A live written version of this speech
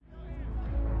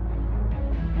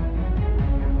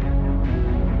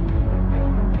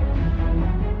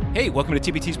Hey, welcome to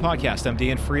TBT's podcast. I'm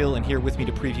Dan Friel, and here with me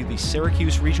to preview the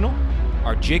Syracuse Regional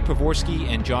are Jake Pavorsky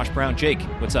and Josh Brown. Jake,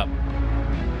 what's up?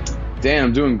 Dan,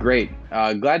 I'm doing great.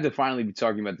 Glad to finally be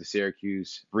talking about the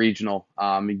Syracuse Regional.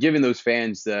 And giving those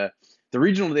fans the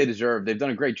regional they deserve. They've done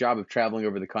a great job of traveling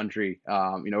over the country,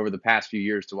 over the past few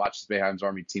years to watch the Boeheim's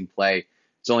Army team play.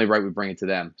 It's only right we bring it to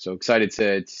them. So excited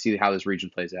to see how this region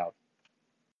plays out.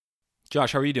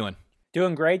 Josh, how are you doing?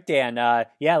 Doing great, Dan.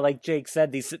 Like Jake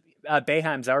said, these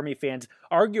Boeheim's Army fans,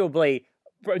 arguably,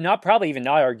 probably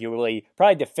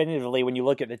definitively, when you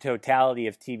look at the totality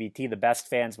of TBT, the best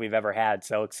fans we've ever had.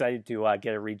 So excited to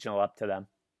get a regional up to them.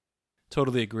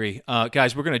 Totally agree.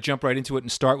 Guys, we're going to jump right into it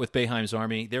and start with Boeheim's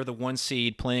Army. They're the one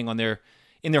seed playing in their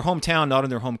hometown, not on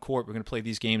their home court. We're going to play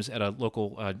these games at a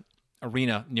local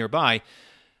arena nearby.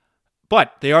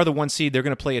 But they are the one seed. They're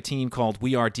going to play a team called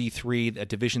We Are D3, a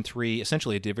Division III,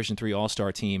 essentially a Division III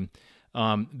All-Star team.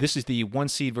 This is the 1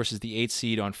 seed versus the 8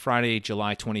 seed on Friday,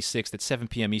 July 26th at 7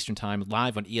 p.m. Eastern Time,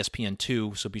 live on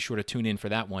ESPN2, so be sure to tune in for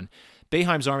that one.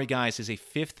 Boeheim's Army, guys, is a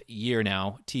fifth year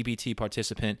now TBT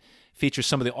participant, features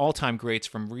some of the all-time greats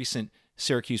from recent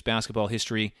Syracuse basketball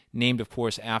history, named, of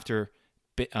course, after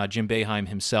Jim Boeheim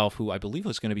himself, who I believe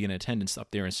was going to be in attendance up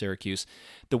there in Syracuse.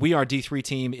 The We Are D3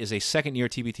 team is a second-year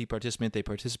TBT participant. They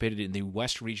participated in the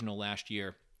West Regional last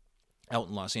year out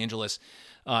in Los Angeles.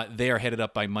 They are headed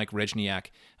up by Mike Rezniak,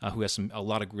 who has a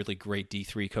lot of really great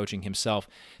D3 coaching himself.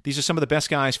 These are some of the best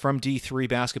guys from D3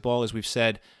 basketball, as we've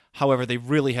said. However, they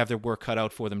really have their work cut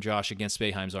out for them, Josh, against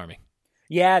Boeheim's Army.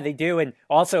 Yeah, they do. And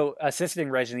also assisting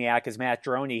Rezniak is Matt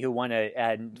Droney, who won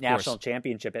a national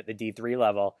championship at the D3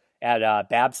 level at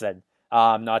Babson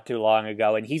not too long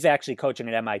ago. And he's actually coaching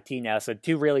at MIT now. So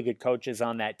two really good coaches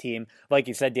on that team. Like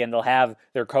you said, Dan, they'll have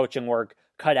their coaching work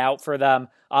cut out for them.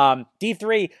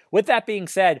 D3, with that being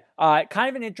said, kind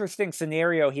of an interesting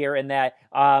scenario here in that,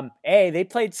 they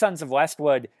played Sons of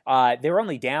Westwood. They were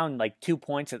only down like 2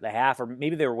 points at the half, or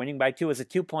maybe they were winning by 2. It was a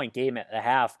 2-point game at the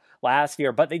half last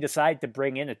year, but they decided to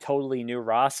bring in a totally new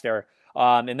roster.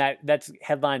 And that's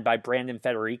headlined by Brandon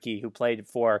Federici, who played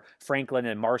for Franklin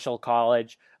and Marshall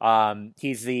College.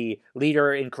 He's the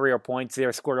leader in career points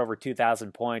there, scored over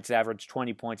 2,000 points, averaged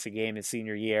 20 points a game his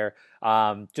senior year.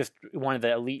 Just one of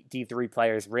the elite D3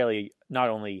 players, really, not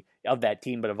only of that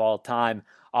team, but of all time.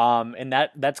 And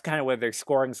that's kind of where their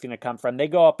scoring is going to come from. They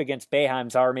go up against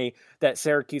Boeheim's Army, that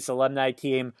Syracuse alumni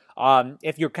team.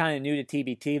 If you're kind of new to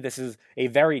TBT, this is a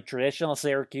very traditional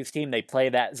Syracuse team. They play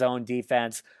that zone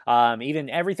defense. Even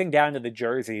everything down to the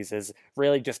jerseys is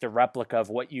really just a replica of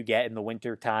what you get in the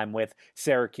wintertime with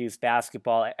Syracuse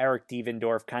basketball. Eric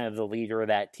Devendorf, kind of the leader of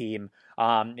that team.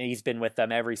 He's been with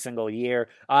them every single year.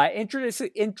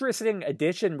 Interesting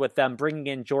addition with them, bringing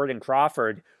in Jordan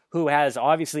Crawford, who has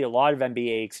obviously a lot of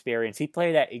NBA experience. He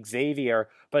played at Xavier,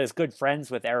 but is good friends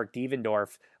with Eric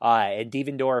Devendorf. And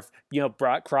Devendorf,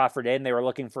 brought Crawford in. They were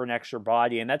looking for an extra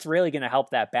body, and that's really going to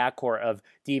help that backcourt of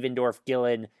Devendorf,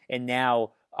 Gillen, and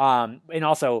now, and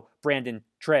also Brandon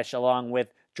Trish, along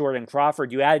with Jordan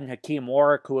Crawford. You add in Hakeem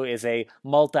Warwick, who is a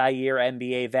multi-year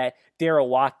NBA vet. Darrell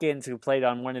Watkins, who played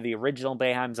on one of the original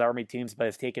Boeheim's Army teams, but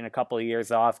has taken a couple of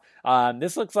years off.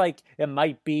 This looks like it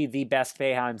might be the best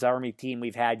Boeheim's Army team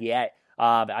we've had yet.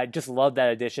 I just love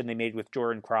that addition they made with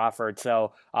Jordan Crawford.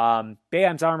 So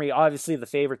Boeheim's Army, obviously the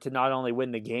favorite to not only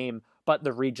win the game, but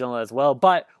the regional as well.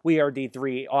 But We Are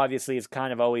D3, obviously, is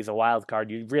kind of always a wild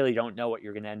card. You really don't know what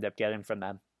you're going to end up getting from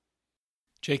them.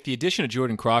 Jake, the addition of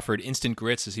Jordan Crawford, Instant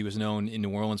Grits, as he was known in New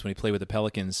Orleans when he played with the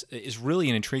Pelicans, is really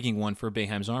an intriguing one for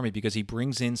Boeheim's Army because he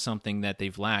brings in something that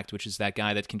they've lacked, which is that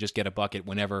guy that can just get a bucket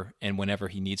whenever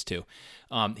he needs to.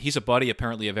 He's a buddy,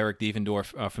 apparently, of Eric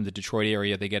Devendorf from the Detroit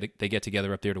area. They get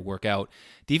together up there to work out.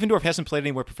 Devendorf hasn't played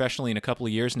anywhere professionally in a couple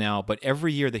of years now, but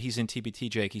every year that he's in TBT,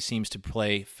 Jake, he seems to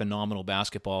play phenomenal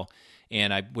basketball,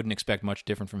 and I wouldn't expect much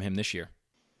different from him this year.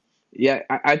 Yeah,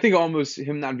 I think almost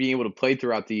him not being able to play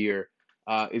throughout the year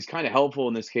is kind of helpful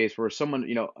in this case, where someone,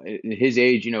 in his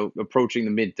age, approaching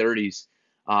the mid-30s,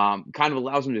 kind of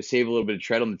allows him to save a little bit of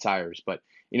tread on the tires. But,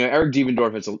 Eric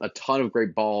Devendorf has a ton of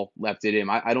great ball left in him.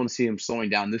 I don't see him slowing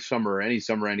down this summer or any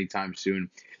summer anytime soon.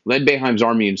 Led Boeheim's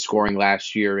Army in scoring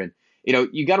last year. And,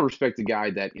 you got to respect the guy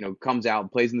that, comes out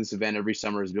and plays in this event every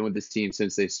summer, has been with this team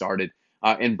since they started,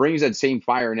 and brings that same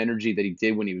fire and energy that he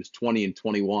did when he was 20 and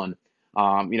 21.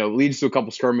 Leads to a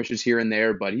couple skirmishes here and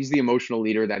there, but he's the emotional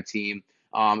leader of that team.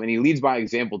 And he leads by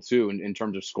example, too, in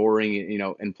terms of scoring,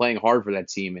 and playing hard for that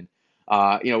team. And,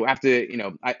 I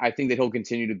think that he'll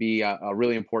continue to be a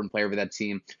really important player for that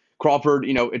team. Crawford,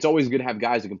 it's always good to have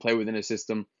guys that can play within a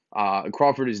system.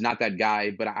 Crawford is not that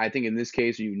guy, but I think in this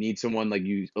case, you need someone like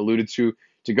you alluded to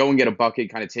go and get a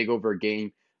bucket, kind of take over a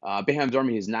game. Boeheim's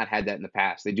Army has not had that in the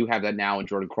past. They do have that now in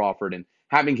Jordan Crawford, and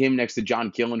having him next to John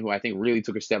Gillen, who I think really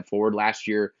took a step forward last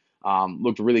year,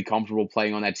 looked really comfortable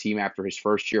playing on that team after his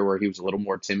first year where he was a little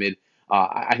more timid.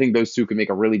 I think those two can make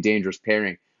a really dangerous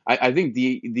pairing. I think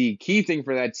the key thing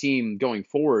for that team going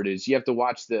forward is you have to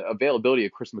watch the availability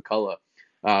of Chris McCullough,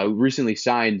 who recently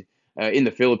signed in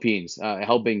the Philippines,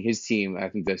 helping his team, I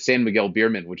think the San Miguel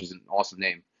Beermen, which is an awesome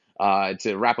name,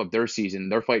 to wrap up their season.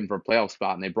 They're fighting for a playoff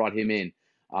spot, and they brought him in.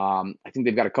 I think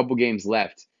they've got a couple games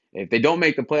left. If they don't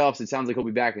make the playoffs, it sounds like he'll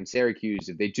be back in Syracuse.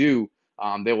 If they do,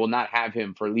 they will not have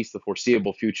him for at least the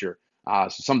foreseeable future. So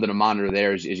something to monitor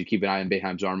there as you keep an eye on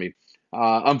Boeheim's Army.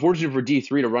 Unfortunate for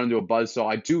D3 to run into a buzzsaw.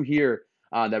 I do hear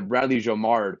that Bradley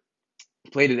Jomard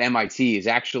played at MIT, is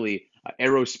actually an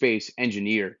aerospace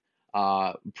engineer.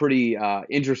 Pretty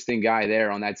interesting guy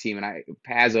there on that team, and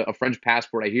has a French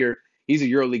passport. I hear he's a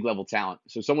EuroLeague level talent,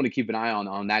 so someone to keep an eye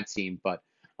on that team. But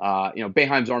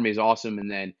Boeheim's Army is awesome,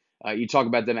 and then you talk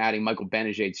about them adding Michael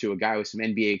Benajay too, a guy with some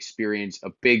NBA experience, a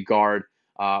big guard,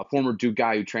 former Duke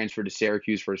guy who transferred to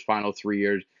Syracuse for his final 3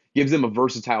 years. Gives them a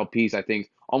versatile piece, I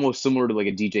think, almost similar to like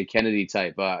a DJ Kennedy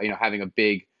type, having a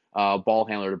big ball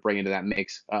handler to bring into that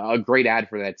mix. A great ad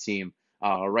for that team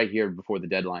right here before the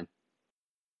deadline.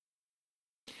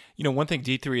 One thing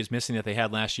D3 is missing that they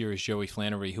had last year is Joey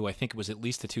Flannery, who I think was at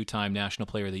least a 2-time National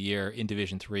Player of the Year in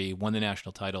Division III, won the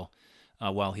national title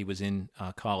while he was in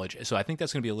college. So I think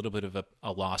that's going to be a little bit of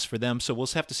a loss for them. So we'll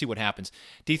have to see what happens.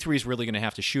 D3 is really going to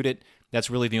have to shoot it. That's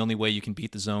really the only way you can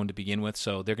beat the zone to begin with.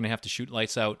 So they're going to have to shoot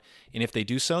lights out. And if they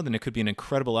do so, then it could be an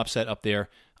incredible upset up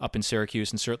in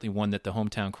Syracuse, and certainly one that the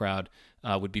hometown crowd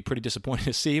would be pretty disappointed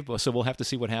to see. So we'll have to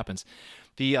see what happens.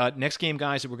 The next game,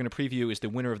 guys, that we're going to preview is the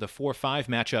winner of the 4-5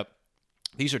 matchup.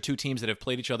 These are two teams that have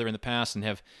played each other in the past and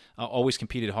have always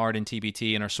competed hard in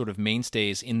TBT and are sort of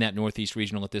mainstays in that Northeast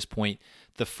Regional at this point.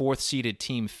 The 4th-seeded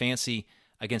Team Fancy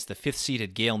against the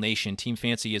 5th-seeded Gale Nation. Team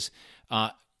Fancy is,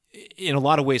 in a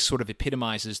lot of ways, sort of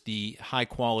epitomizes the high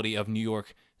quality of New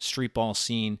York street ball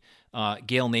scene.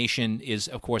 Gale Nation is,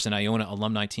 of course, an Iona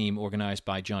alumni team organized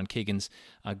by John Kiggins.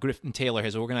 Griffin Taylor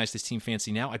has organized this Team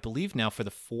Fancy now, I believe now for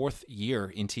the 4th year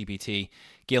in TBT.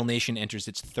 Gale Nation enters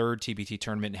its 3rd TBT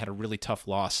tournament and had a really tough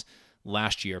loss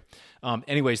last year.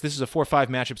 Anyways, this is a 4-5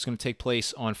 matchup. It's going to take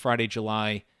place on Friday,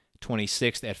 July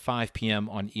 26th at 5 p.m.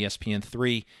 on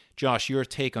ESPN3. Josh, your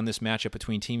take on this matchup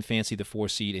between Team Fancy, the 4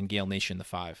 seed, and Gale Nation, the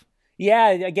 5. Yeah,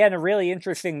 again, a really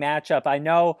interesting matchup. I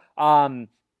know,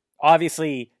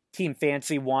 obviously, Team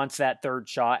Fancy wants that 3rd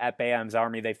shot at Boeheim's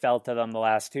Army. They fell to them the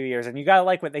last 2 years. And you got to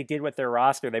like what they did with their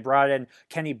roster. They brought in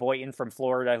Kenny Boynton from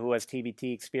Florida, who has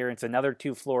TBT experience, another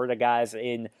 2 Florida guys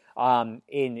in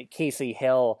Casey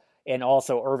Hill, and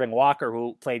also Irving Walker,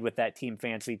 who played with that Team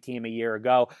Fancy team a year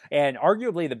ago. And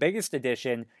arguably the biggest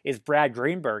addition is Brad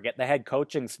Greenberg at the head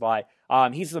coaching spot.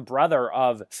 He's the brother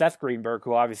of Seth Greenberg,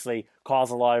 who obviously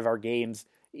calls a lot of our games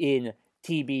in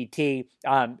TBT.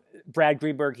 Brad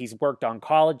Greenberg, he's worked on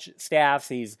college staffs.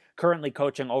 He's currently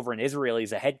coaching over in Israel.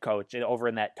 He's a head coach over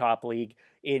in that top league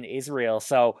in Israel.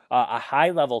 So a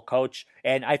high-level coach.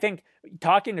 And I think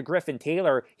talking to Griffin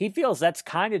Taylor, he feels that's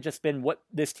kind of just been what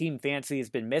this Team Fancy has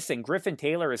been missing. Griffin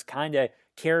Taylor has kind of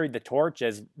carried the torch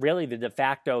as really the de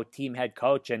facto team head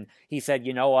coach. And he said,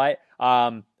 you know what?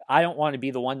 I don't want to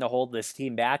be the one to hold this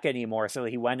team back anymore. So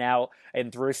he went out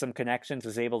and through some connections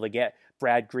was able to get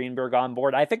Brad Greenberg on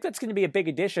board. I think that's going to be a big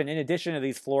addition in addition to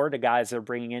these Florida guys they're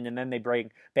bringing in. And then they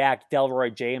bring back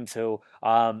Delroy James, who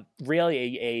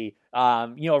really a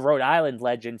Rhode Island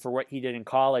legend for what he did in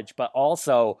college, but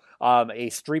also a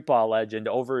street ball legend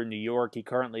over in New York. He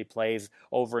currently plays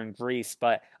over in Greece,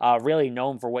 but really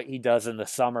known for what he does in the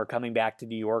summer, coming back to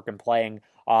New York and playing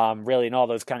really in all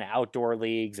those kind of outdoor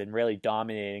leagues and really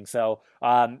dominating. So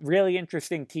really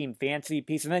interesting Team Fancy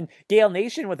piece. And then Gale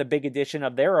Nation with a big addition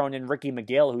of their own, and Ricky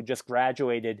McGill, who just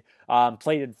graduated,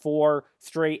 played in 4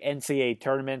 straight NCAA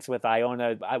tournaments with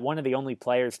Iona, one of the only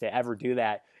players to ever do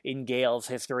that in Gale's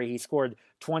history. He scored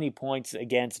 20 points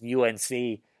against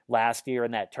UNC last year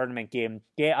in that tournament game.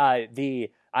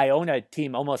 The Iona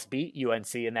team almost beat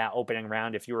UNC in that opening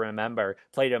round, if you remember.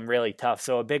 Played them really tough,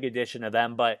 so a big addition to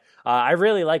them. But I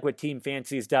really like what Team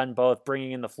Fancy's done, both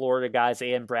bringing in the Florida guys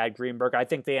and Brad Greenberg. I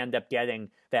think they end up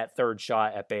getting that 3rd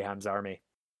shot at Boeheim's Army.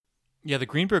 Yeah, the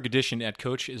Greenberg addition at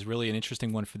coach is really an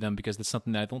interesting one for them because it's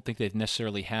something that I don't think they've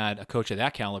necessarily had a coach of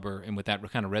that caliber and with that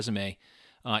kind of resume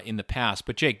in the past.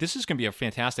 But Jake, this is going to be a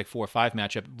fantastic 4-5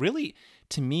 matchup. Really,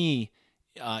 to me,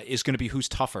 is going to be who's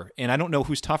tougher. And I don't know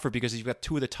who's tougher because you've got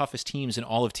 2 of the toughest teams in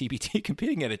all of TBT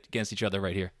competing against each other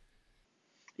right here.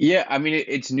 Yeah, I mean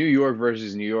it's New York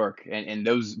versus New York, and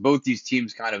those both these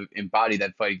teams kind of embody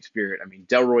that fighting spirit. I mean,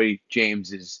 Delroy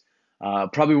James is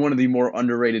probably one of the more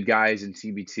underrated guys in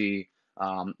TBT.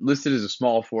 Listed as a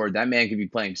small forward, that man could be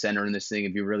playing center in this thing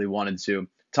if he really wanted to.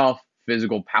 Tough,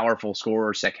 physical, powerful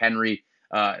scorer. Sek Henry,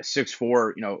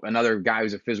 6'4", another guy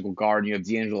who's a physical guard. You have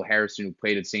D'Angelo Harrison, who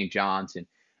played at St. John's, and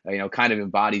kind of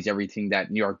embodies everything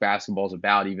that New York basketball is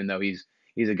about. Even though he's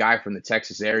a guy from the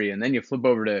Texas area, and then you flip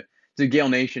over to Gale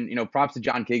Nation. Props to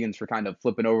John Kiggins for kind of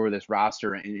flipping over this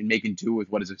roster and making do with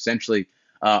what is essentially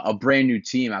a brand new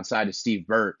team outside of Steve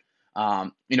Burt.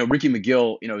 Ricky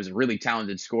McGill, is a really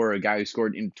talented scorer, a guy who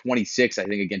scored in 26, I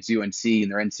think, against UNC in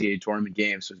their NCAA tournament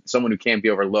games. So someone who can't be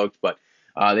overlooked. But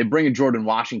they bring in Jordan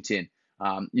Washington.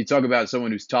 You talk about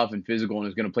someone who's tough and physical and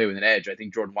is going to play with an edge. I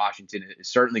think Jordan Washington is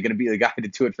certainly going to be the guy to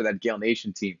do it for that Gale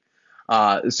Nation team.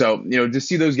 So to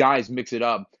see those guys mix it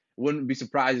up, wouldn't be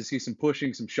surprised to see some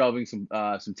pushing, some shoving, some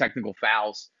technical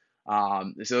fouls.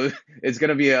 So it's going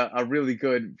to be a really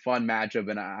good, fun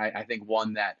matchup, and I think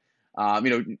one that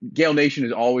Gale Nation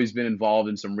has always been involved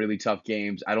in some really tough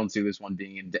games. I don't see this one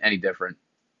being any different.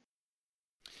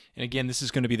 And again, this is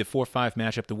going to be the 4-5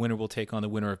 matchup. The winner will take on the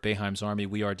winner of Boeheim's Army.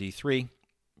 We are D3.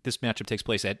 This matchup takes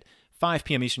place at 5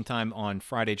 p.m. Eastern Time on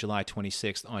Friday, July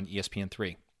 26th on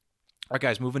ESPN3. All right,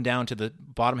 guys, moving down to the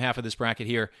bottom half of this bracket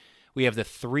here. We have the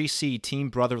 3 seed Team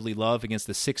Brotherly Love against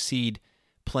the 6 seed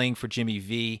playing for Jimmy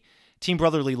V. Team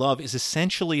Brotherly Love is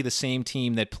essentially the same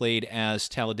team that played as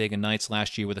Talladega Nights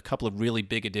last year with a couple of really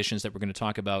big additions that we're going to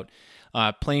talk about.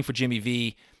 Playing for Jimmy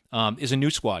V is a new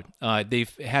squad.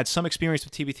 They've had some experience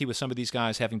with TBT with some of these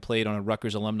guys, having played on a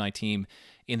Rutgers alumni team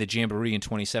in the Jamboree in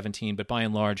 2017, but by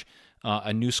and large,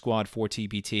 a new squad for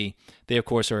TBT. They, of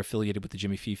course, are affiliated with the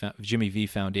Jimmy V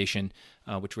Foundation,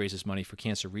 which raises money for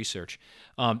cancer research.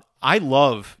 I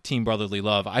love Team Brotherly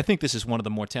Love. I think this is one of the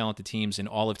more talented teams in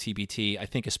all of TBT. I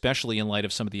think especially in light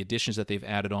of some of the additions that they've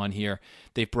added on here.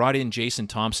 They've brought in Jason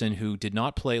Thompson, who did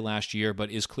not play last year, but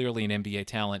is clearly an NBA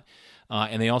talent.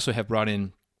 And they also have brought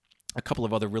in a couple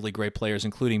of other really great players,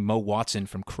 including Mo Watson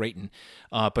from Creighton.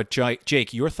 But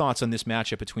Jake, your thoughts on this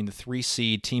matchup between the 3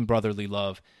 seed Team Brotherly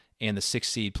Love and the 6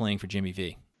 seed playing for Jimmy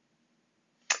V?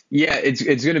 Yeah, it's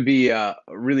going to be a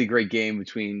really great game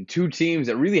between two teams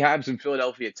that really have some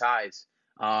Philadelphia ties.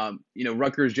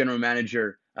 Rutgers general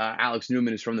manager Alex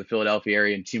Newman is from the Philadelphia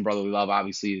area, and Team Brotherly Love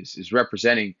obviously is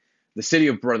representing the city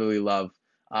of Brotherly Love.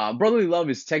 Brotherly Love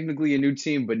is technically a new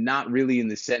team, but not really in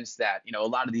the sense that, a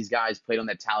lot of these guys played on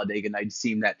that Talladega Nights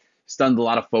team that stunned a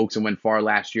lot of folks and went far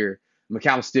last year.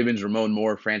 Mikal Stibbins, Ramon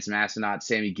Moore, France Massenot,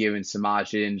 Sammy Givens,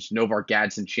 Samaj Inge, Novar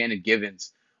Gadsden, Shannon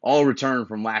Givens, all returned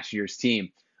from last year's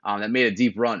team that made a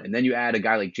deep run. And then you add a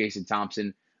guy like Jason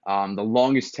Thompson, the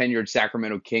longest tenured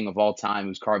Sacramento King of all time,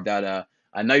 who's carved out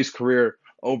a nice career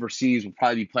overseas, will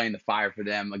probably be playing the 5 for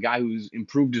them. A guy who's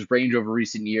improved his range over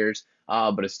recent years,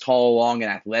 but is tall, long,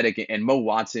 and athletic. And Mo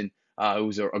Watson, who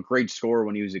was a great scorer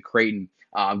when he was at Creighton,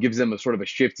 gives them a sort of a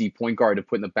shifty point guard to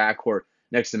put in the backcourt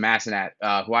next to Massenat,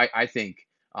 who I think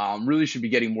really should be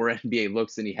getting more NBA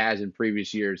looks than he has in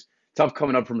previous years. Tough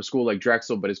coming up from a school like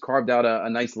Drexel, but has carved out a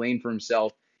nice lane for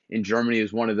himself in Germany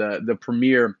as one of the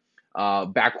premier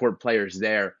backcourt players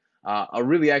there. A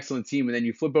really excellent team. And then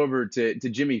you flip over to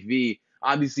Jimmy V.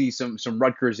 Obviously, some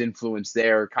Rutgers influence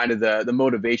there, kind of the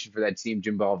motivation for that team.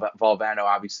 Jim Valvano,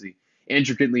 obviously,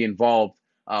 intricately involved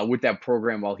with that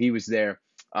program while he was there.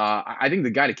 I think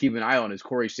the guy to keep an eye on is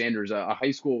Corey Sanders, a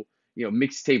high school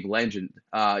mixtape legend.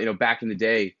 Back in the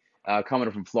day, coming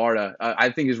from Florida.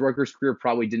 I think his Rutgers career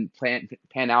probably didn't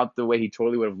pan out the way he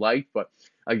totally would have liked, but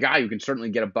a guy who can certainly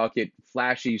get a bucket,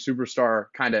 flashy, superstar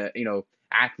kind of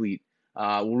athlete.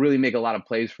 Will really make a lot of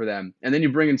plays for them. And then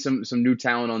you bring in some new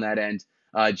talent on that end.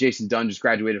 Jason Dunn just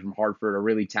graduated from Hartford, a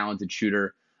really talented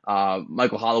shooter.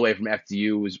 Michael Holloway from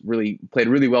FDU played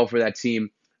really well for that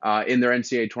team in their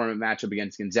NCAA tournament matchup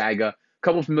against Gonzaga. A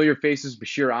couple familiar faces.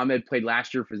 Bashir Ahmed played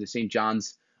last year for the St.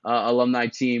 John's alumni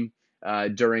team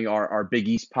during our Big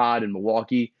East pod in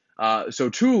Milwaukee. So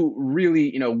two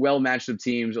really well-matched up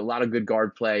teams, a lot of good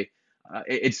guard play.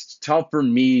 It's tough for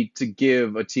me to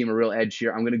give a team a real edge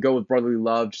here. I'm going to go with Brotherly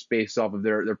Love just based off of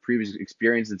their previous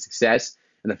experience and success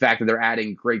and the fact that they're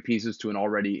adding great pieces to an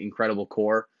already incredible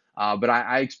core. But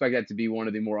I expect that to be one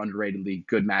of the more underratedly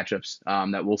good matchups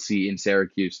that we'll see in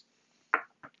Syracuse.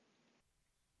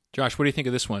 Josh, what do you think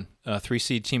of this one? 3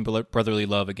 seed Team Brotherly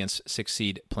Love against 6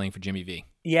 seed playing for Jimmy V.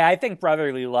 Yeah, I think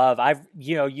Brotherly Love,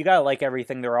 you got to like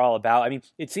everything they're all about. I mean,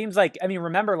 it seems like,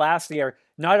 remember last year,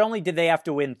 not only did they have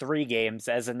to win 3 games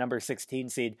as a number 16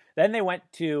 seed, then they went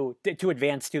to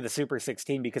advance to the Super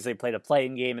 16 because they played a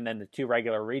playing game and then the 2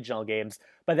 regular regional games.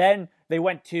 But then they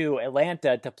went to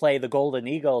Atlanta to play the Golden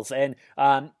Eagles. And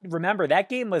remember, that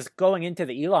game was going into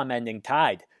the Elam ending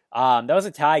tied. That was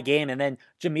a tie game. And then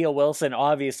Jameel Wilson,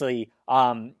 obviously,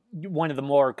 one of the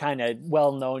more kind of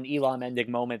well-known Elam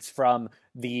ending moments from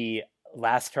the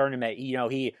last tournament.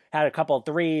 He had a couple of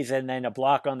threes and then a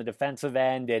block on the defensive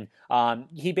end, and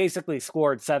he basically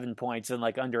scored 7 points in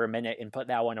like under a minute and put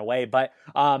that one away. But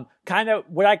kind of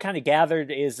what I kind of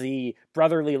gathered is the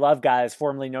Brotherly Love guys,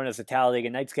 formerly known as the Talladega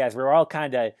Nights guys, we were all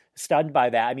kind of stunned by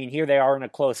that. I mean, here they are in a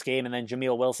close game, and then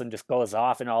Jameel Wilson just goes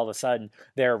off, and all of a sudden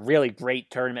their really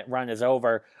great tournament run is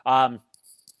over. And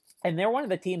they're one of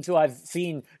the teams who I've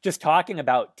seen just talking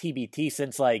about TBT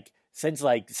since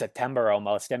September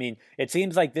almost. I mean, it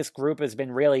seems like this group has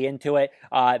been really into it.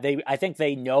 I think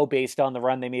they know, based on the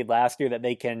run they made last year, that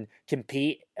they can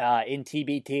compete in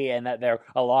TBT, and that they're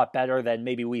a lot better than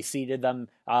maybe we seeded them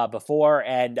before.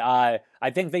 And I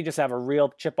think they just have a real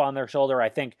chip on their shoulder. I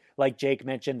think, like Jake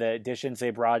mentioned, the additions they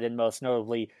brought in, most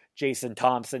notably Jason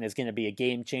Thompson, is going to be a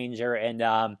game changer.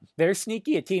 And they're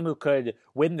sneaky, a team who could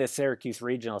win this Syracuse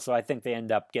Regional. So I think they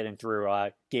end up getting through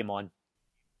game one.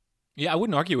 Yeah, I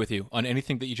wouldn't argue with you on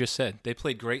anything that you just said. They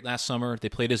played great last summer. They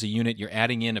played as a unit. You're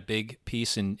adding in a big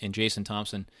piece in Jason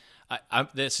Thompson.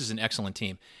 This is an excellent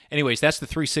team. Anyways, that's the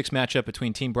 3-6 matchup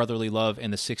between Team Brotherly Love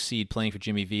and the 6th seed playing for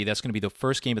Jimmy V. That's going to be the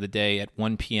first game of the day at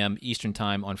 1 p.m. Eastern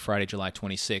Time on Friday, July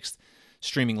 26th,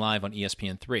 streaming live on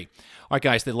ESPN3. All right,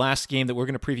 guys, the last game that we're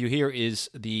going to preview here is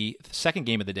the second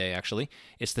game of the day, actually.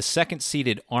 It's the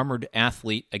second-seeded Armored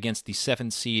Athlete against the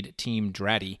 7th-seed Team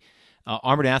Dratty.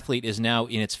 Armored Athlete is now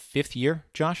in its 5th year,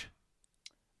 Josh?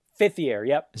 5th year,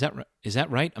 yep. Is that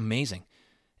right? Amazing.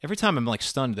 Every time I'm like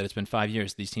stunned that it's been 5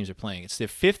 years these teams are playing. It's their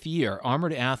 5th year.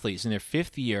 Armored Athletes in their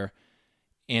 5th year,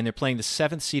 and they're playing the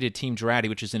 7th-seeded Team Dratty,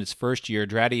 which is in its 1st year.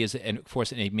 Dratty is, of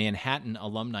course, a Manhattan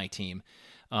alumni team,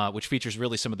 which features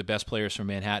really some of the best players from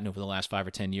Manhattan over the last 5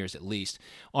 or 10 years at least.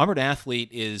 Armored Athlete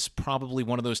is probably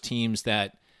one of those teams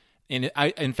that,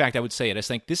 in fact, I would say it. I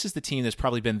think this is the team that's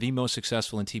probably been the most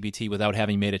successful in TBT without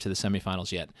having made it to the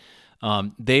semifinals yet.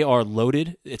 They are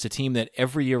loaded. It's a team that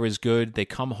every year is good. They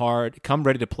come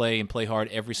ready to play and play hard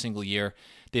every single year.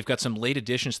 They've got some late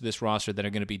additions to this roster that are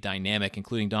going to be dynamic,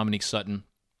 including Dominique Sutton,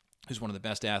 who's one of the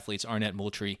best athletes, Arnett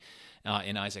Moultrie,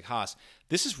 and Isaac Haas.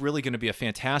 This is really going to be a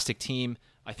fantastic team.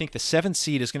 I think the 7th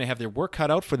seed is going to have their work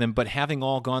cut out for them, but having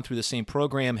all gone through the same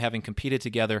program, having competed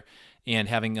together, and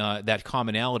having that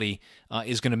commonality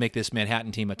is going to make this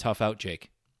Manhattan team a tough out,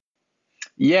 Jake.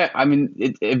 Yeah, I mean,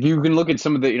 if you can look at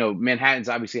some of the, Manhattan's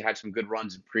obviously had some good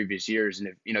runs in previous years, and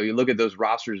if you look at those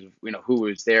rosters of who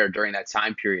was there during that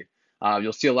time period,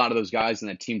 you'll see a lot of those guys in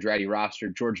that Team Dratty roster: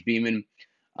 George Beeman,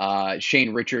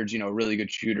 Shane Richards, really good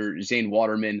shooter, Zane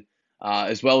Waterman,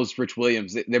 as well as Rich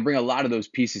Williams. They bring a lot of those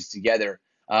pieces together.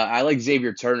 I like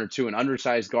Xavier Turner too, an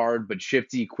undersized guard, but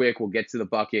shifty, quick, will get to the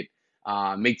bucket,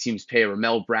 make teams pay.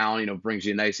 Ramel Brown, brings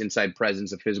you a nice inside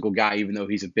presence, a physical guy, even though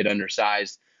he's a bit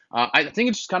undersized. I think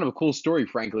it's just kind of a cool story,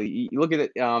 frankly. You look at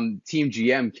it, Team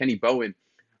GM, Kenny Bowen.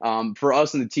 For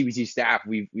us and the TBT staff,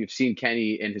 we've seen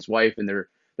Kenny and his wife and their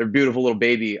beautiful little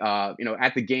baby,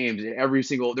 at the games.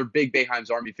 They're big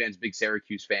Bayheims Army fans, big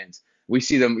Syracuse fans. We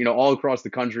see them, all across the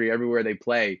country, everywhere they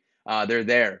play, they're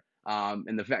there.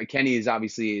 And the fact Kenny is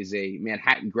a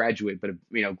Manhattan graduate, but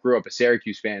grew up a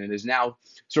Syracuse fan, and is now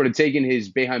sort of taken his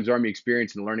Bayheims Army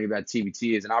experience and learning about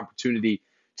TBT as an opportunity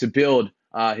to build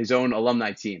his own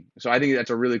alumni team. So I think that's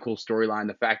a really cool storyline.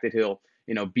 The fact that he'll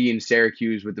be in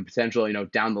Syracuse with the potential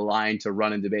down the line to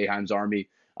run into Bayheims Army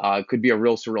could be a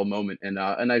real surreal moment, and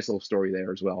a nice little story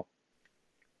there as well.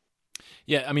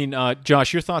 Yeah, I mean,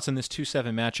 Josh, your thoughts on this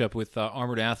 2-7 matchup with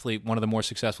Armored Athlete, one of the more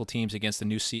successful teams, against the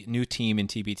new team in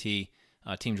TBT,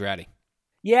 Team Dratty?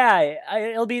 Yeah,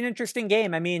 it'll be an interesting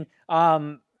game. I mean,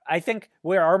 I think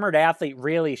where Armored Athlete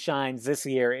really shines this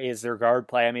year is their guard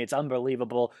play. I mean, it's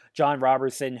unbelievable. John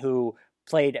Robertson, who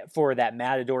played for that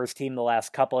Matadors team the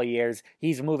last couple of years,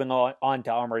 he's moving on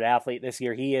to Armored Athlete this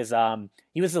year. He was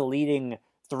the leading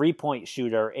 3-point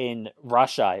shooter in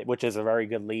Russia, which is a very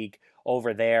good league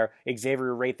over there.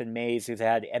 Xavier Rathan-Mays, who's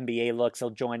had NBA looks, he'll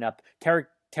join up.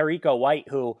 Terrico White,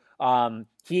 who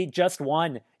he just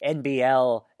won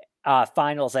NBL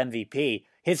Finals MVP.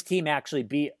 His team actually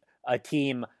beat a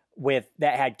team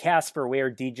that had Casper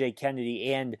Ware, DJ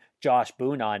Kennedy, and Josh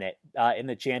Boone on it in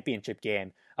the championship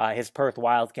game. His Perth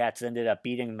Wildcats ended up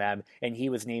beating them, and he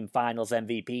was named Finals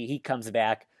MVP. He comes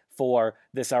back for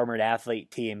this Armored Athlete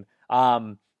team.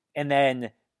 And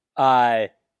then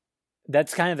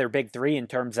that's kind of their big three in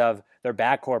terms of their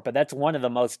backcourt, but that's one of the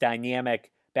most dynamic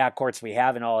backcourts we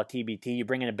have in all of TBT. You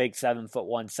bring in a big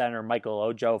 7'1" center, Michael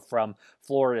Ojo from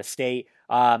Florida State.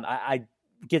 I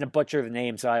going to butcher the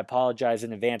name, so I apologize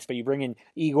in advance, but you bring in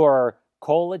Igor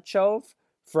Kolichov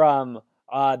from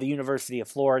the University of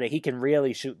Florida. He can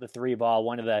really shoot the three ball,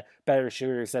 one of the better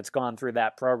shooters that's gone through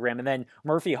that program. And then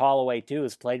Murphy Holloway, too,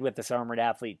 has played with this Armored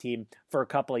Athlete team for a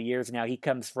couple of years now. He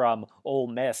comes from Ole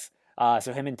Miss.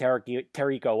 So him and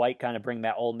Terrico White kind of bring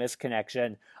that Ole Miss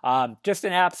connection. Just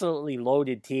an absolutely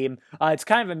loaded team. It's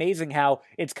kind of amazing how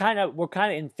we're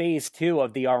kind of in phase 2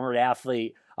 of the Armored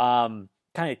Athlete kind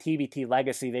of TBT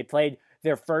legacy. They played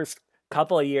their first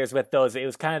couple of years with it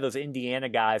was kind of those Indiana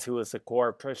guys who was the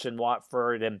core, Christian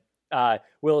Watford and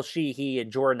Will Sheehy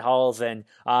and Jordan Hulls, and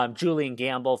Julian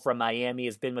Gamble from Miami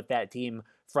has been with that team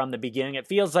from the beginning. It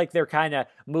feels like they're kind of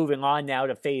moving on now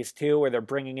to phase 2, where they're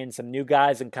bringing in some new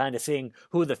guys and kind of seeing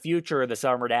who the future of this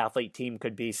Armored Athlete team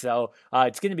could be. So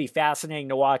it's going to be fascinating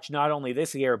to watch, not only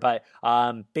this year, but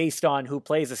based on who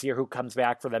plays this year, who comes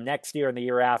back for them next year and the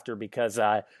year after, because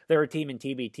they're a team in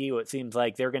TBT who it seems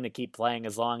like they're going to keep playing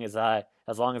as long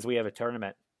as we have a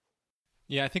tournament.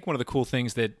 Yeah, I think one of the cool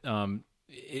things that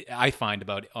I find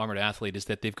about Armored Athlete is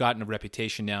that they've gotten a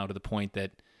reputation now to the point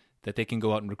that they can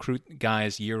go out and recruit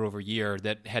guys year over year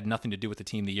that had nothing to do with the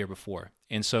team the year before.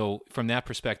 And so from that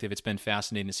perspective, it's been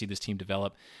fascinating to see this team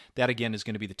develop. That, again, is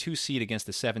going to be the 2 seed against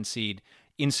the 7 seed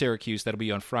in Syracuse. That'll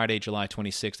be on Friday, July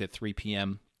 26th at 3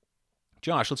 p.m.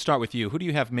 Josh, let's start with you. Who do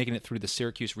you have making it through the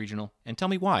Syracuse Regional? And tell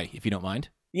me why, if you don't mind.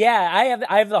 Yeah,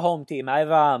 I have the home team. I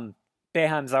have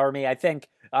Boeheim's Army. I think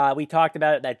we talked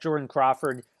about it, that Jordan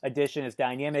Crawford addition is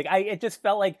dynamic. It just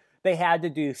felt like they had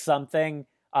to do something.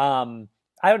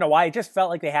 I don't know why. It just felt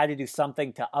like they had to do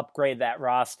something to upgrade that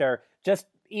roster.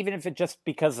 Even if it just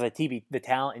because the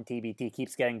talent in TBT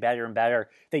keeps getting better and better.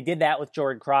 They did that with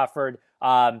Jordan Crawford.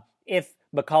 If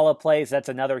McCullough plays, that's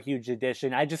another huge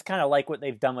addition. I just kind of like what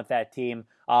they've done with that team.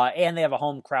 And they have a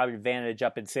home crowd advantage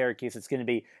up in Syracuse. It's going to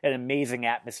be an amazing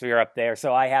atmosphere up there.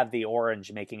 So I have the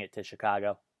Orange making it to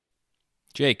Chicago.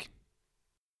 Jake.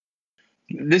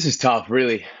 This is tough,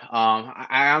 really.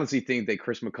 I honestly think that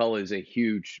Chris McCullough is a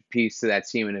huge piece to that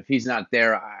team. And if he's not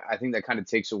there, I think that kind of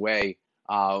takes away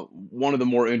one of the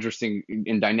more interesting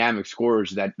and dynamic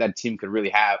scorers that team could really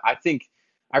have.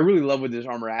 I really love what this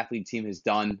Armored Athlete team has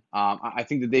done. I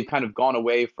think that they've kind of gone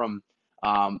away from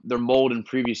their mold in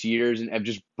previous years and have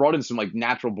just brought in some like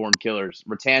natural born killers.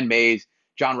 Rattan Mays,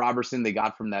 John Robertson, they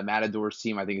got from that Matadors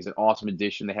team, I think is an awesome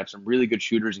addition. They have some really good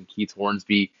shooters in Keith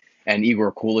Hornsby and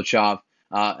Igor Kulichov.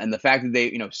 And the fact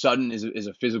that Sutton is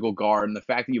a physical guard, and the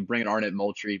fact that you bring in Arnett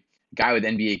Moultrie, a guy with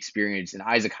NBA experience, and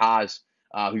Isaac Haas,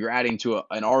 who you're adding to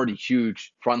an already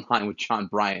huge front line with John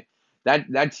Bryant,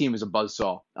 that team is a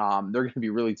buzzsaw. They're going to be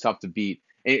really tough to beat.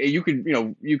 You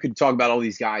could talk about all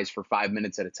these guys for 5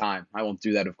 minutes at a time. I won't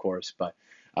do that, of course, but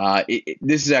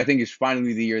this is, I think, is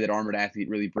finally the year that Armored Athlete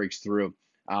really breaks through.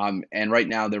 And right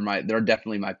now they're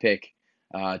definitely my pick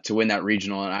to win that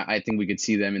regional, and I think we could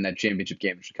see them in that championship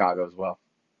game in Chicago as well.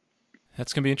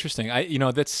 That's going to be interesting.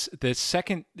 That's the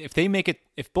second.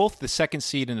 If both the second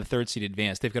seed and the third seed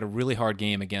advance, they've got a really hard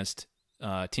game against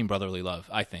Team Brotherly Love,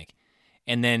 I think.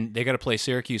 And then they got to play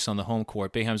Syracuse on the home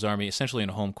court. Boeheim's Army essentially in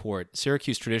a home court.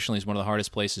 Syracuse traditionally is one of the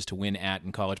hardest places to win at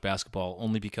in college basketball,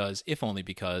 only because they've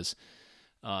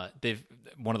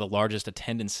one of the largest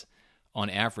attendance on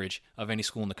average of any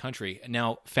school in the country.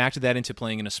 Now, factor that into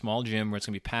playing in a small gym where it's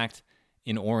going to be packed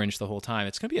in orange the whole time.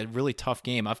 It's going to be a really tough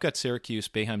game. I've got Syracuse,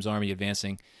 Boeheim's Army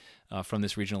advancing from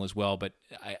this regional as well, but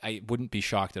I wouldn't be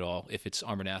shocked at all if it's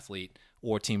Armored Athlete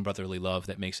or Team Brotherly Love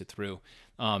that makes it through.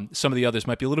 Some of the others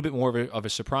might be a little bit more of a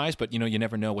surprise, but you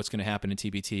never know what's going to happen in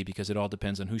TBT because it all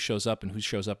depends on who shows up and who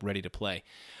shows up ready to play.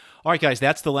 All right, guys,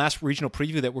 that's the last regional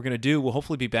preview that we're going to do. We'll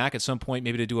hopefully be back at some point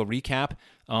maybe to do a recap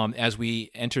as we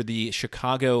enter the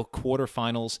Chicago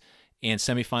quarterfinals and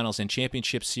semifinals and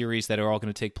championship series that are all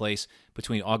going to take place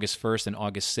between August 1st and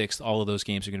August 6th. All of those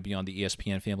games are going to be on the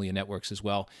ESPN family of networks as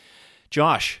well.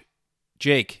 Josh,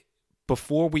 Jake,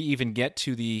 before we even get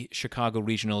to the Chicago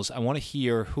regionals, I want to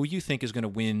hear who you think is going to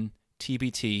win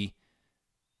TBT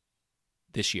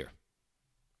this year.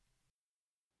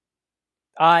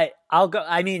 I'll go.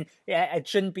 I mean, it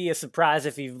shouldn't be a surprise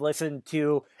if you've listened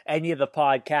to any of the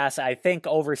podcasts. I think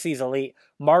Overseas Elite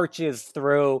marches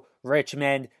through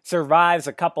Richmond, survives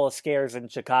a couple of scares in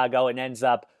Chicago, and ends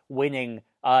up winning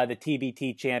the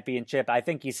TBT championship. I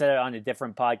think you said it on a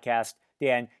different podcast,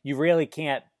 Dan. You really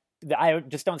can't. I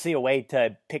just don't see a way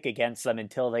to pick against them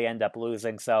until they end up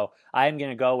losing. So I'm going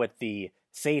to go with the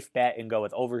safe bet and go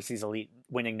with Overseas Elite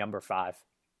winning number 5.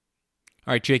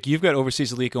 All right, Jake, you've got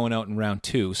Overseas Elite going out in round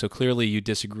 2, so clearly you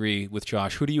disagree with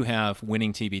Josh. Who do you have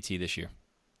winning TBT this year?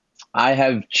 I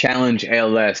have Challenge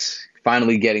ALS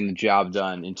finally getting the job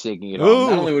done and taking it on.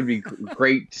 Not only would it be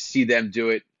great to see them do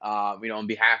it, on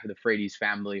behalf of the Frady's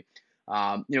family,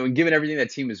 and given everything that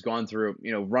team has gone through,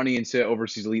 running into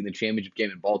overseas elite in the championship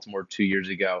game in Baltimore 2 years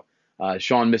ago,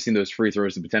 Sean missing those free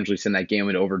throws to potentially send that game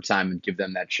into overtime and give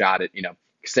them that shot at,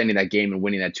 extending that game and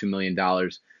winning that $2 million.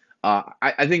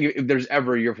 I think if there's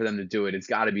ever a year for them to do it, it's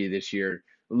got to be this year.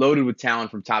 Loaded with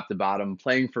talent from top to bottom,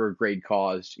 playing for a great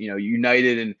cause,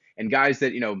 united and guys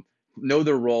that, know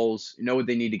their roles, know what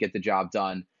they need to get the job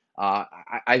done.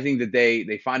 I think that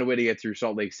they find a way to get through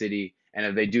Salt Lake City. And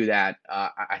if they do that,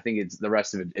 I think it's the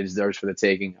rest of it is theirs for the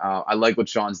taking. I like what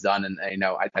Sean's done. And,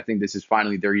 I think this is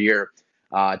finally their year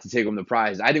to take home the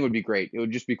prize. I think it would be great. It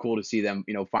would just be cool to see them,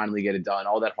 finally get it done.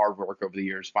 All that hard work over the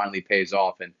years finally pays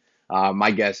off. And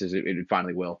my guess is it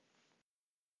finally will.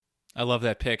 I love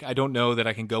that pick. I don't know that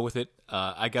I can go with it.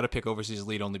 I got to pick Overseas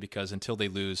Elite only because until they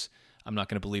lose, I'm not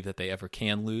going to believe that they ever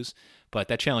can lose. But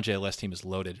that Challenge ALS team is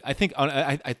loaded. I think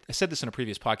I said this in a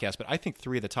previous podcast, but I think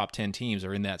 3 of the top 10 teams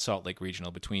are in that Salt Lake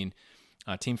Regional between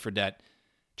Team Fredette,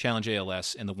 Challenge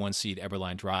ALS, and the 1 seed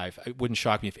Eberline Drive. It wouldn't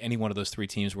shock me if any one of those 3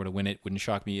 teams were to win it. Wouldn't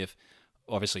shock me if,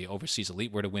 obviously, Overseas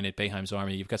Elite were to win it, Boeheim's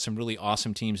Army. You've got some really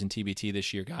awesome teams in TBT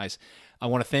this year, guys. I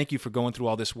want to thank you for going through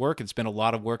all this work. It's been a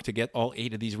lot of work to get all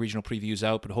 8 of these regional previews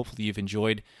out, but hopefully you've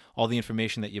enjoyed all the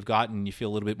information that you've gotten and you feel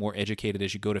a little bit more educated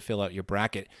as you go to fill out your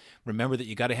bracket. Remember that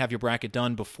you got to have your bracket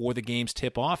done before the games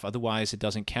tip off, otherwise it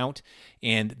doesn't count.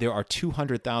 And there are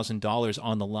 $200,000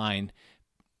 on the line,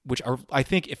 which are, I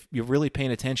think, if you're really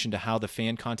paying attention to how the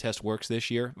fan contest works this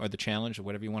year, or the challenge, or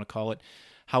whatever you want to call it,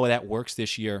 how that works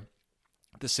this year,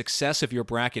 the success of your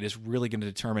bracket is really going to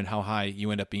determine how high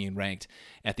you end up being ranked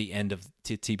at the end of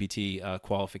TBT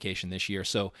qualification this year.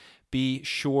 So be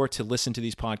sure to listen to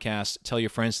these podcasts, tell your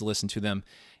friends to listen to them,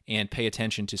 and pay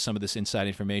attention to some of this inside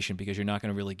information because you're not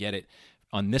going to really get it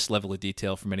on this level of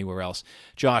detail from anywhere else.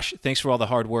 Josh, thanks for all the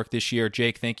hard work this year.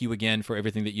 Jake, thank you again for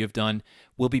everything that you've done.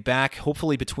 We'll be back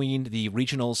hopefully between the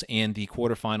regionals and the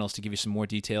quarterfinals to give you some more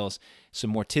details,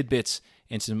 some more tidbits,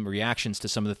 and some reactions to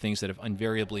some of the things that have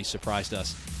invariably surprised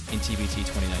us in TBT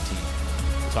 2019.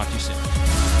 We'll talk to you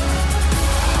soon.